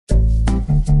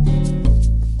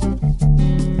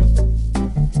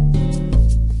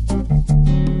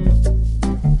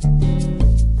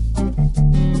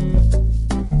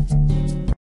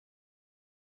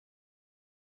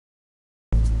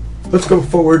Let's go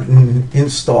forward and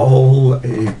install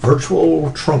a virtual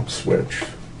trunk switch.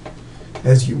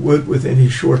 As you would with any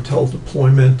ShoreTel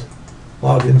deployment,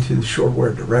 log into the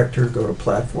Shoreware Director, go to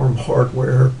Platform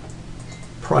Hardware,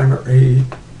 Primary,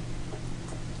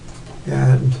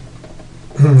 and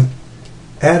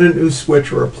add a new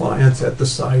switch or appliance at the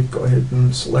site. Go ahead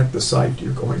and select the site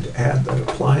you're going to add that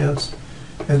appliance,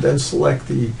 and then select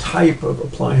the type of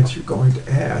appliance you're going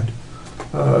to add.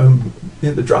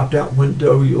 In the drop-down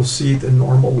window, you'll see the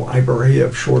normal library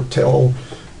of ShoreTel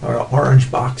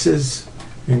orange boxes,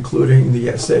 including the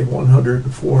SA100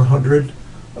 and 400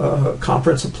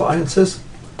 conference appliances.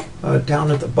 Down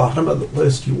at the bottom of the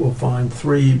list, you will find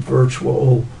three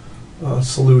virtual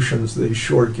solutions: the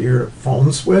ShoreGear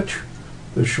phone switch,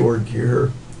 the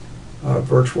ShoreGear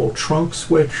virtual trunk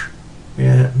switch,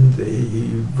 and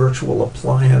the virtual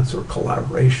appliance or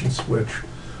collaboration switch.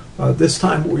 This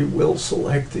time we will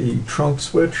select the trunk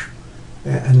switch,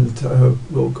 and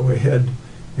we'll go ahead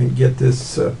and get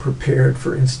this prepared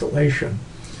for installation.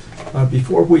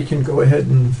 Before we can go ahead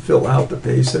and fill out the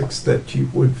basics that you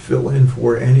would fill in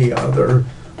for any other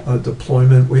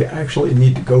deployment, we actually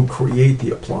need to go create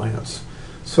the appliance.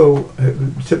 So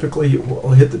typically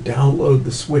we'll hit the download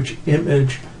the switch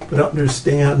image, but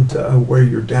understand where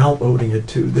you're downloading it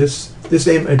to. This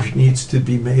image needs to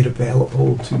be made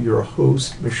available to your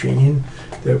host machine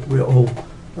that will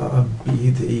be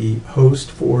the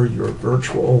host for your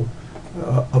virtual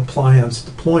appliance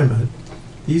deployment.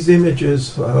 These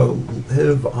images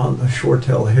live on the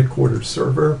ShoreTel headquarters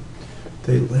server.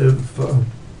 They live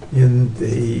in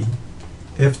the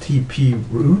FTP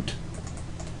root,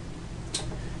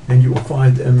 and you will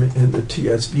find them in the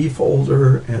TSV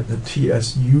folder and the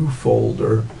TSU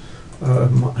folder.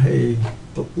 My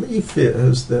belief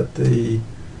is that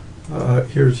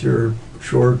here's your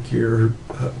ShoreGear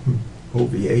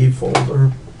OVA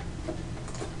folder.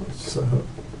 Let's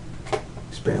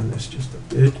expand this just a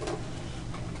bit.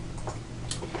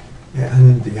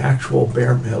 And the actual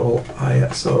bare metal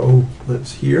ISO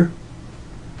lives here.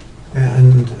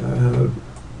 And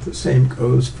the same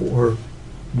goes for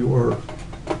your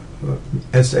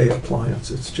SA appliance.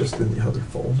 It's just in the other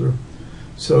folder.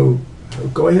 So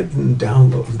go ahead and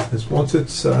download this. Once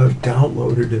it's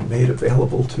downloaded and made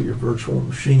available to your virtual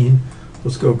machine,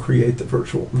 let's go create the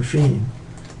virtual machine.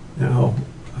 Now,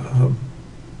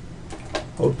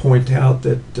 I'll point out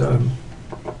that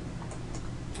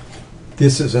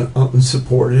this is an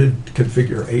unsupported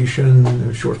configuration.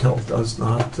 ShoreTel does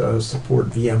not support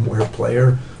VMware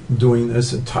Player. I'm doing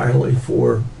this entirely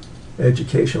for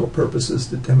educational purposes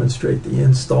to demonstrate the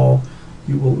install.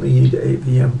 You will need a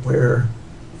VMware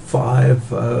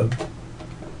 5 or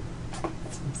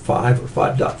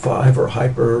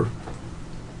 5.5 or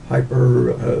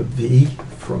Hyper-V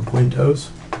from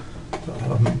Windows.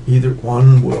 Either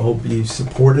one will be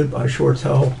supported by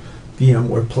ShoreTel.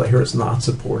 VMware Player is not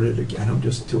supported. Again, I'm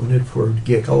just doing it for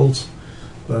giggles.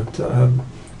 But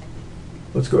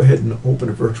let's go ahead and open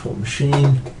a virtual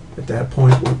machine. At that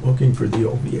point, we're looking for the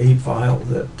OVA file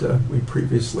that we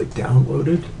previously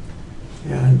downloaded.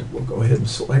 And we'll go ahead and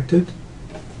select it.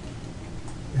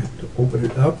 And to open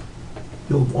it up,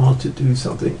 you'll want to do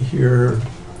something here.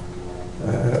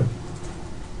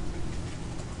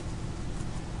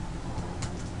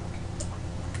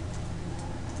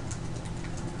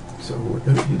 So we're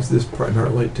going to use this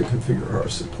primarily to configure our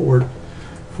support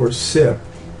for SIP.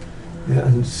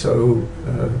 And so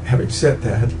having said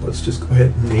that, let's just go ahead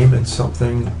and name it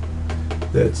something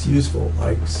that's useful,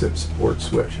 like SIP support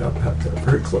switch. How about that?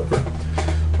 Very clever.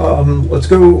 Let's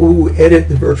go edit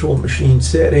the virtual machine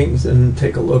settings and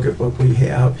take a look at what we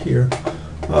have here.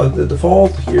 The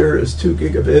default here is 2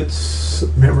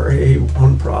 gigabits memory,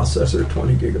 1 processor,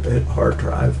 20 gigabit hard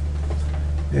drive,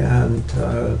 and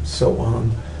so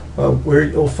on. Where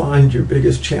you'll find your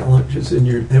biggest challenge is in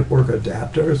your network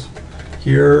adapters.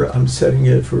 Here I'm setting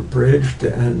it for bridged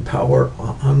and power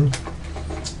on.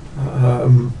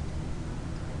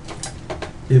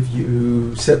 If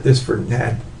you set this for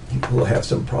NAT, you will have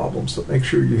some problems, so make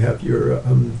sure you have your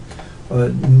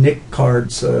NIC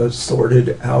cards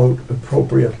sorted out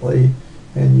appropriately,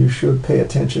 and you should pay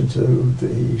attention to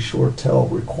the ShoreTel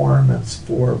requirements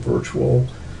for virtual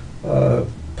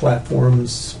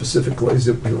platforms, specifically as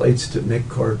it relates to NIC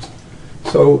cards.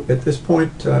 So at this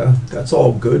point, that's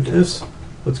all goodness.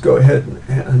 Let's go ahead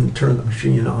and turn the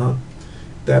machine on.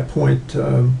 At that point,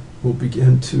 we'll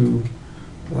begin to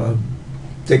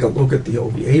take a look at the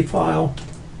OVA file.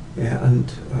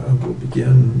 and we'll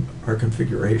begin our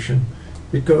configuration.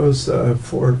 It goes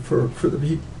for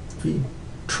the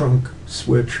vTrunk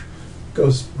switch,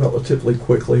 goes relatively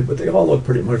quickly, but they all look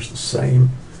pretty much the same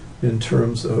in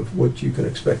terms of what you can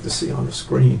expect to see on the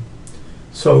screen.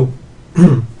 So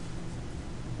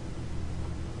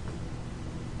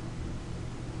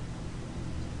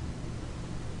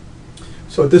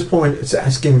so at this point it's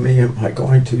asking me, am I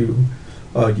going to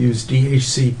use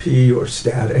DHCP or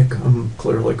static? I'm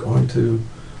clearly going to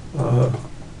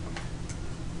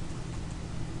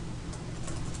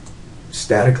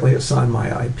statically assign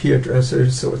my IP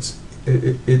addresses, so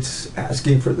it's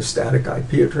asking for the static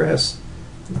IP address.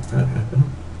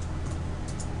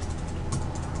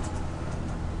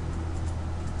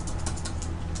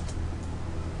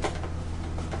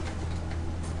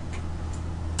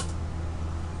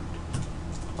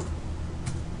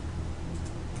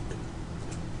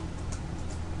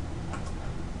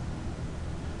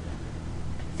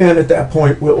 And at that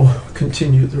point, we'll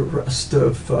continue the rest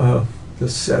of the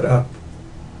setup.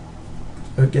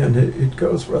 Again, it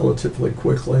goes relatively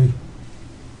quickly.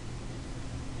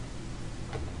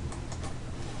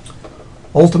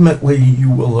 Ultimately, you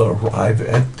will arrive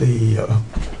at the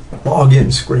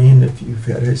login screen if you've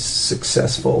had a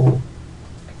successful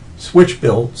switch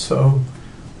build. So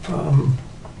you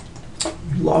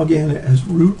log in as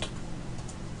root,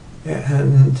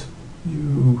 and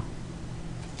you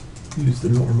use the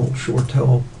normal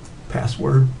ShoreTel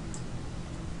password.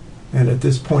 And at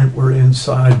this point, we're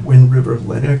inside Wind River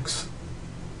Linux.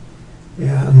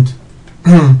 And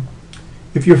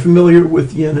if you're familiar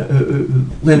with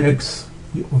Linux,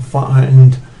 you will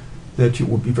find that you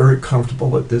will be very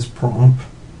comfortable at this prompt.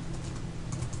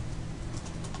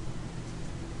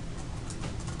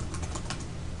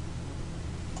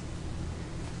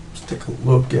 Let's take a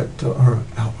look at our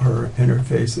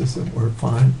interfaces, and we're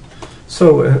fine.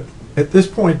 So at this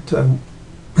point,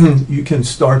 you can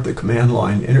start the command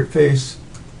line interface,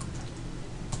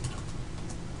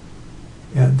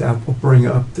 and that will bring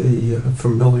up the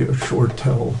familiar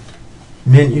ShoreTel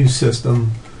menu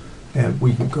system, and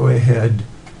we can go ahead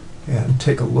and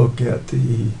take a look at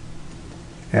the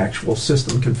actual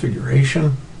system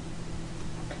configuration,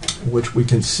 which we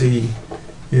can see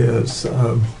is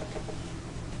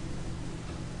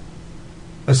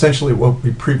essentially what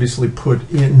we previously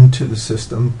put into the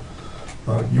system.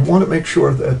 You want to make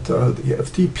sure that the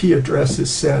FTP address is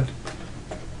set,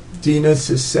 DNS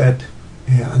is set,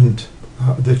 and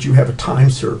that you have a time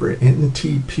server.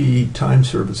 NTP time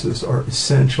services are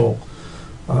essential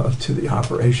to the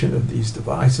operation of these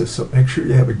devices, so make sure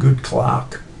you have a good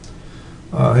clock.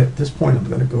 At this point, I'm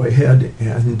going to go ahead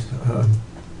and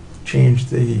change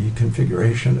the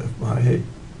configuration of my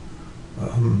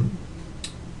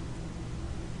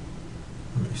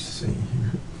let me see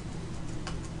here.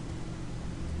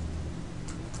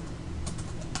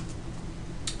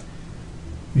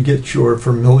 You get your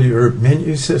familiar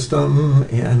menu system,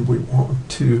 and we want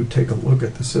to take a look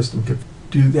at the system.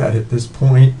 Do that at this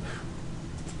point.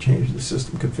 Change the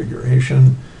system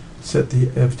configuration. Set the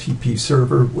FTP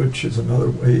server, which is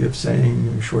another way of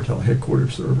saying ShoreTel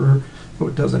headquarters server, so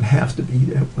it doesn't have to be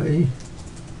that way.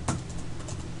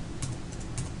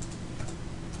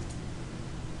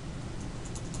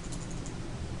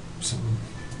 Some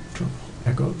trouble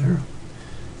echo there.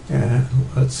 And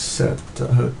let's set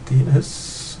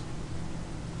DNS.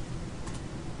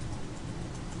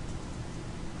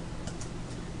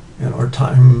 And our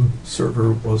time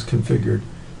server was configured.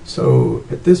 So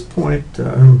at this point,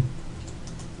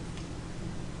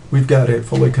 we've got a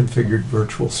fully configured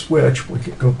virtual switch. We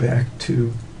could go back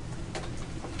to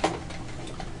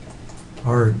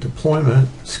our deployment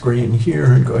screen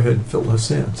here and go ahead and fill this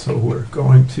in. So we're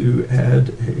going to add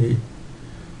a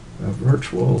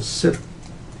virtual SIP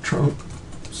trunk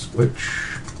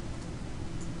switch,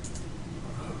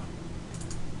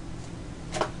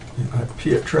 IP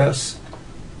address.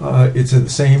 It's in the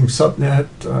same subnet,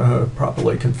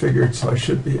 properly configured, so I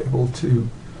should be able to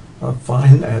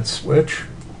find that switch,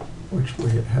 which we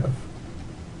have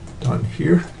done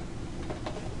here.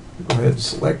 Go ahead and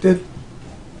select it,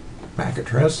 MAC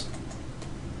address,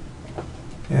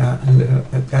 and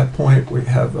at that point we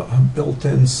have a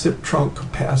built-in SIP trunk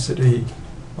capacity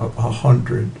of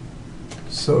 100.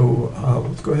 So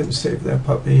let's go ahead and save that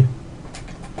puppy.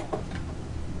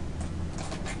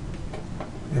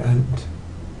 And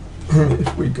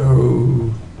if we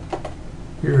go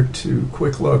here to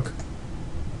Quick Look,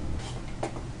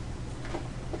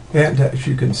 and as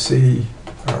you can see,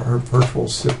 our virtual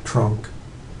SIP trunk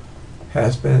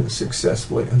has been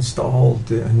successfully installed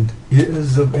and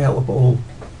is available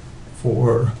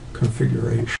for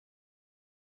configuration.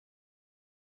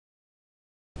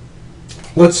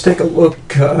 Let's take a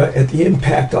look at the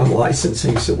impact on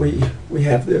licensing. So we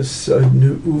have this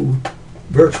new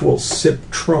virtual SIP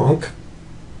trunk.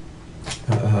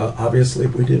 Obviously,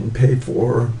 we didn't pay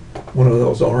for one of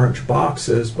those orange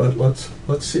boxes, but let's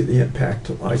see the impact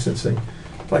to licensing.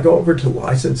 If I go over to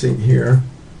licensing here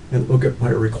and look at my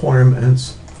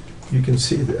requirements, you can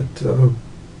see that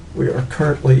we are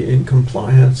currently in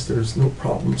compliance. There's no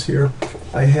problems here.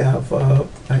 I have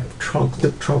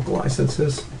SIP trunk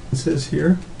licenses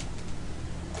here,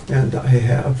 and I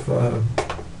have a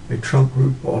trunk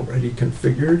group already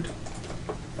configured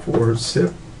for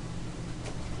SIP.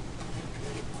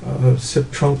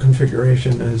 SIP trunk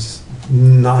configuration is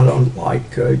not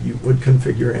unlike you would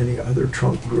configure any other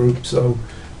trunk group, so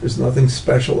there's nothing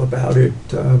special about it.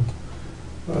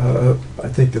 I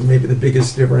think that maybe the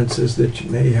biggest difference is that you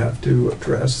may have to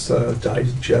address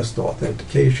digest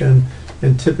authentication,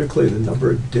 and typically the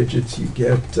number of digits you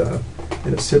get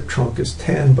in a SIP trunk is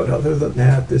 10, but other than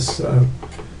that, this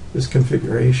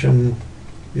configuration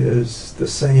is the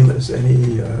same as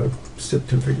any SIP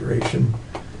configuration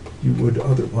you would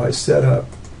otherwise set up.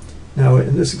 Now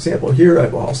in this example here,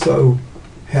 I've also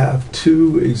have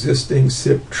two existing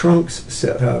SIP trunks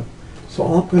set up. So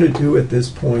all I'm going to do at this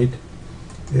point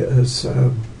is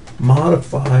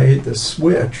modify the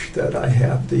switch that I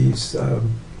have these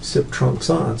SIP trunks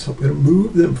on. So I'm going to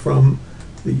move them from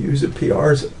the user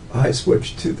PRI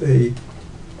switch to the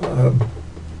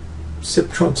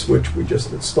SIP trunk switch we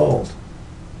just installed.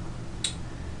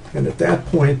 And at that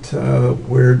point,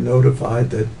 we're notified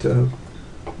that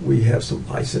we have some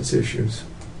license issues.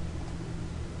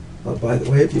 By the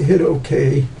way, if you hit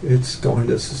OK, it's going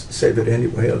to save it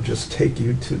anyway. It'll just take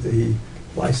you to the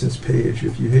license page.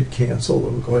 If you hit cancel,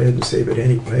 it'll go ahead and save it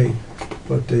anyway,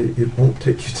 but it won't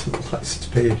take you to the license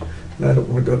page. And I don't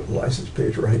want to go to the license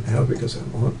page right now because I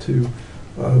want to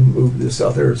move this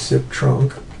other SIP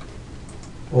trunk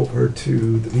over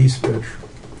to the vSwitch,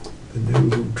 the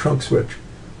new trunk switch.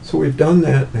 So we've done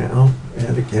that now,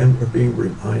 and again, we're being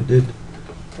reminded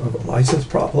of a license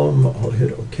problem. I'll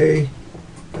hit OK.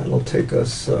 That'll take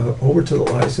us over to the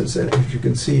license, and as you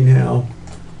can see now,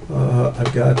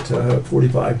 I've got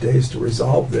 45 days to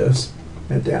resolve this.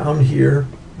 And down here,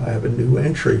 I have a new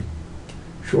entry,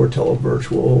 ShoreTel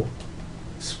Virtual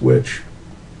Switch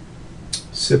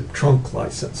SIP trunk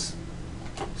license.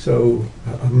 So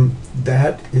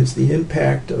that is the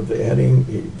impact of adding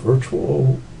a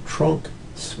virtual trunk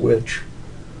switch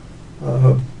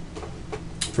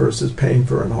versus paying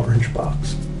for an orange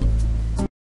box.